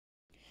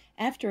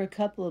After a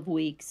couple of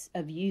weeks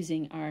of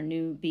using our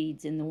new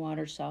beads in the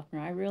water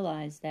softener, I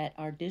realized that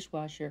our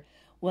dishwasher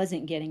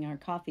wasn't getting our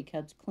coffee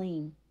cups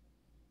clean.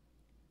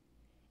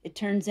 It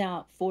turns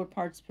out 4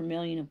 parts per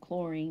million of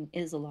chlorine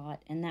is a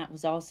lot, and that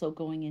was also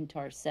going into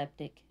our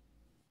septic.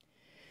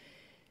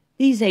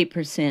 These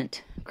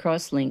 8%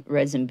 cross-linked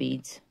resin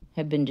beads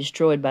have been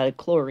destroyed by the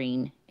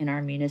chlorine in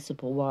our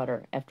municipal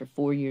water after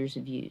 4 years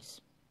of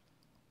use.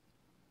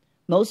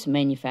 Most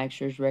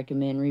manufacturers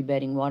recommend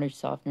rebedding water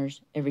softeners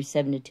every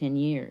 7 to 10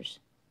 years.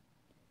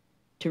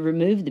 To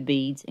remove the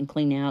beads and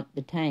clean out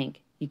the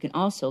tank, you can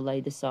also lay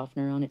the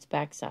softener on its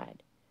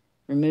backside.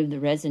 Remove the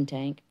resin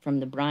tank from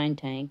the brine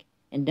tank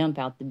and dump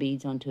out the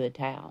beads onto a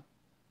towel.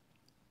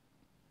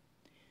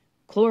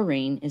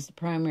 Chlorine is the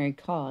primary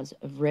cause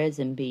of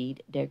resin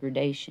bead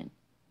degradation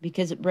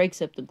because it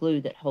breaks up the glue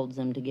that holds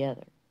them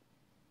together.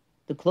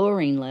 The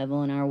chlorine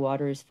level in our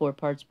water is 4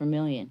 parts per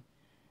million.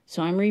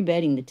 So I'm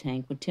rebedding the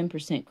tank with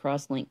 10%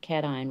 cross-linked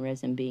cation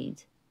resin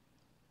beads,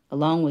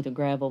 along with a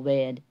gravel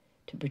bed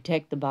to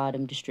protect the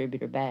bottom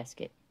distributor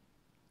basket.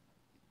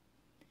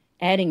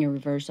 Adding a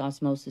reverse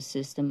osmosis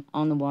system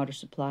on the water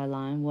supply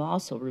line will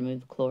also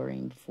remove the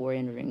chlorine before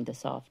entering the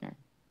softener.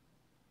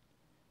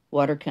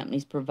 Water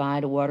companies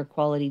provide a water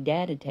quality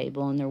data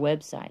table on their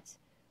websites,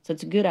 so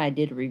it's a good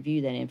idea to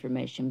review that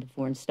information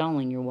before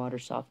installing your water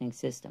softening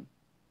system.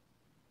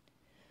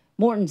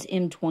 Morton's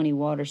M20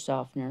 water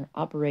softener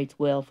operates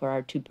well for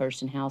our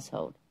 2-person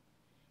household.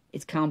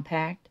 It's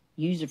compact,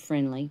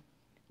 user-friendly,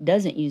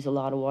 doesn't use a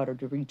lot of water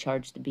to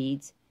recharge the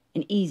beads,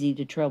 and easy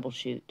to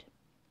troubleshoot.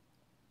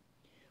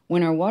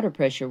 When our water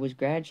pressure was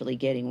gradually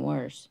getting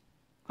worse,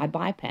 I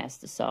bypassed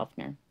the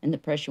softener and the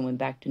pressure went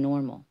back to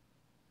normal.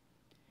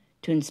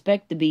 To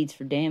inspect the beads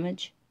for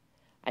damage,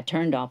 I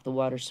turned off the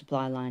water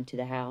supply line to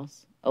the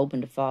house,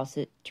 opened a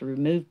faucet to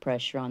remove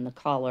pressure on the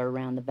collar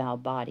around the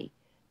valve body,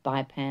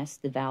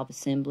 bypassed the valve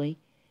assembly,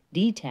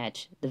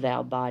 detached the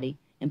valve body,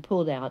 and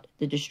pulled out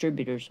the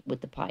distributors with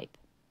the pipe.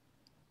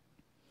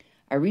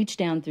 I reached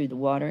down through the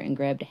water and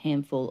grabbed a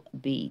handful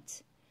of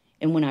beads,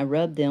 and when I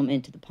rubbed them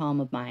into the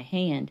palm of my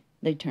hand,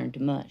 they turned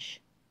to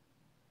mush.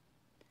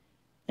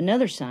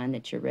 Another sign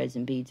that your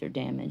resin beads are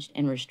damaged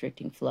and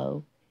restricting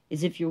flow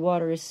is if your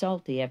water is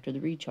salty after the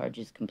recharge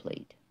is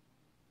complete.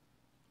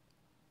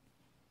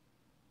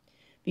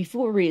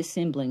 Before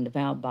reassembling the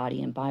valve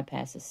body and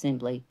bypass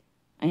assembly,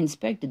 I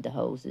inspected the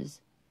hoses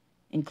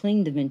and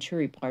cleaned the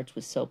venturi parts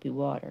with soapy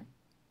water.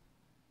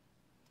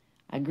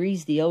 I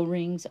greased the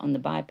O-rings on the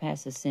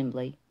bypass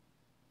assembly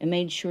and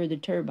made sure the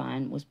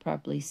turbine was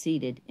properly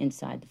seated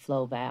inside the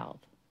flow valve.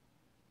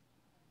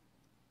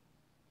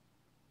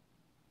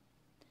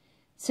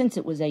 Since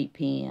it was 8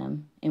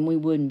 p.m. and we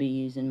wouldn't be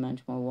using much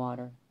more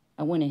water,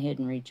 I went ahead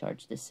and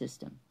recharged the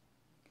system.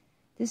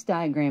 This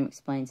diagram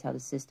explains how the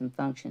system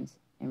functions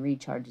and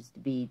recharges the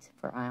beads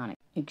for ionic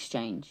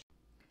exchange.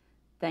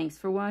 Thanks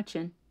for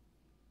watching.